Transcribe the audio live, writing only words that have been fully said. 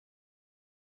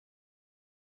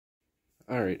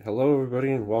Alright, hello everybody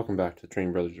and welcome back to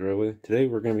Train Brothers Railway. Today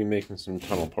we're going to be making some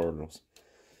tunnel portals.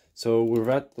 So we're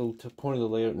at the point of the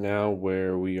layout now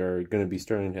where we are going to be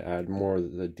starting to add more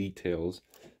of the details.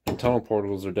 And tunnel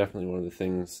portals are definitely one of the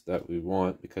things that we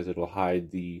want because it'll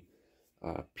hide the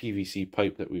PVC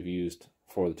pipe that we've used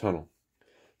for the tunnel.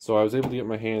 So I was able to get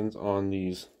my hands on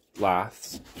these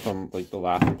laths from like the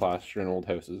lath plaster in old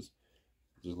houses.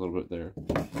 There's a little bit there.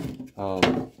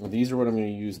 These are what I'm going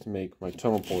to use to make my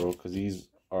tunnel portal because these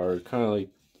are kind of like,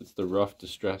 it's the rough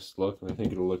distressed look, and I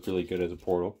think it'll look really good as a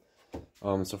portal.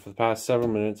 So for the past several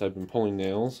minutes I've been pulling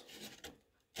nails.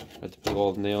 I had to pull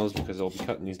all the nails because I'll be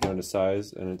cutting these down to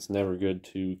size, and it's never good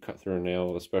to cut through a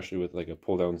nail, especially with like a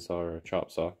pull down saw or a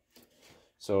chop saw.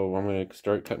 So I'm going to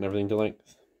start cutting everything to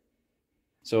length.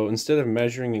 So instead of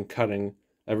measuring and cutting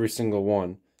every single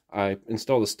one, I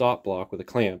installed a stop block with a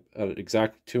clamp at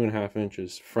exactly 2.5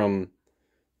 inches from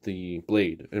the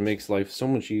blade. It makes life so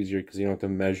much easier because you don't have to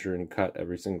measure and cut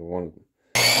every single one of them.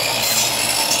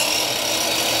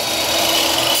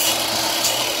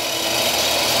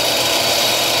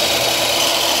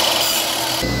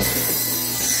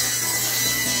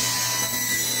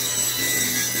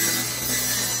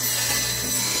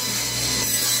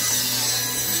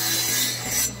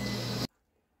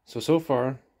 So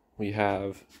far we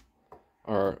have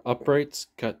our uprights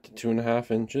cut to 2.5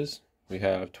 inches. We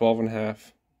have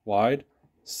 12.5 wide,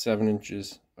 7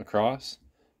 inches across,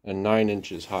 and 9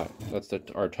 inches high. That's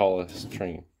our tallest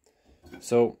train.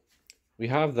 So we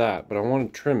have that, but I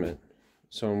want to trim it.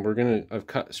 So I've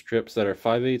cut strips that are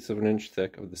 5/8 of an inch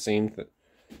thick of the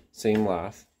same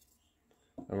lath,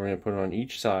 and we're gonna put it on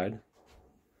each side.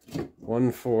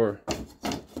 One for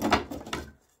the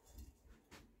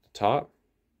top.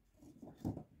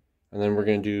 And then we're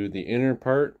going to do the inner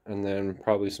part and then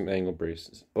probably some angle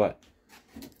braces. But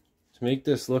to make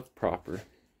this look proper,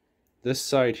 this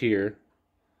side here,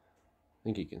 I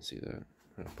think you can see that.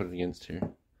 I'll put it against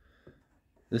here.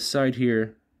 This side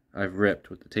here I've ripped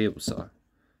with the table saw.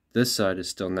 This side is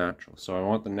still natural. So I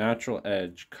want the natural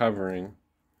edge covering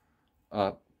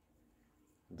up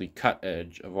the cut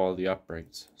edge of all the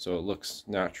uprights. So it looks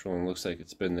natural and looks like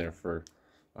it's been there for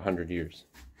 100 years.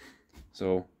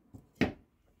 So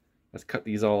let's cut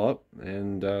these all up,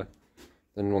 and then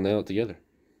we'll nail it together.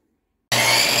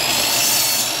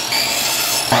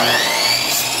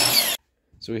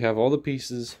 So we have all the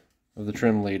pieces of the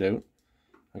trim laid out.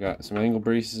 I got some angle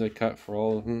braces I cut for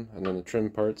all of them, and then the trim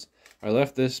parts. I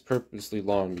left this purposely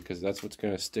long because that's what's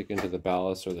going to stick into the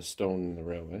ballast or the stone in the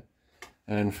railway.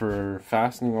 And for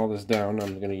fastening all this down,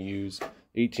 I'm going to use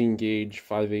 18 gauge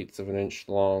 5/8 of an inch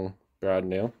long brad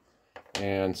nail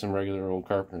and some regular old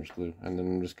carpenter's glue, and then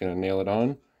I'm just going to nail it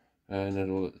on, and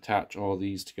it'll attach all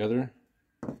these together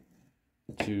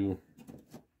to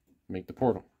make the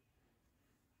portal.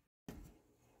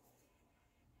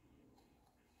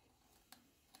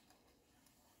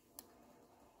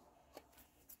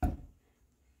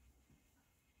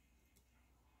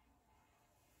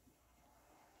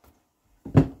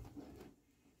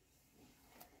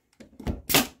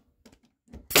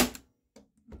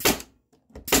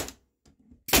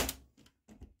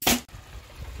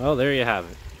 Well, there you have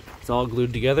it. It's all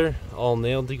glued together, all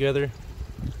nailed together.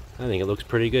 I think it looks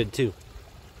pretty good too.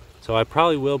 So I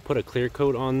probably will put a clear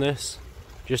coat on this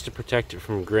just to protect it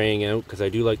from graying out because I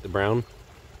do like the brown.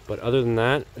 But other than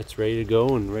that, it's ready to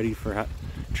go and ready for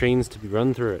trains to be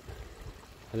run through it.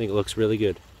 I think it looks really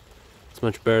good. It's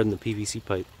much better than the PVC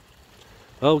pipe.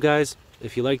 Well guys,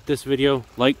 if you liked this video,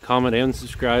 like, comment, and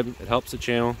subscribe. It helps the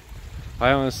channel.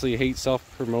 I honestly hate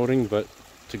self-promoting, but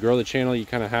to grow the channel you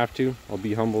kind of have to. I'll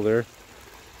be humble there.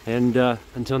 And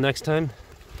until next time,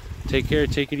 take care,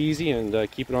 take it easy,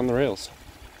 and keep it on the rails.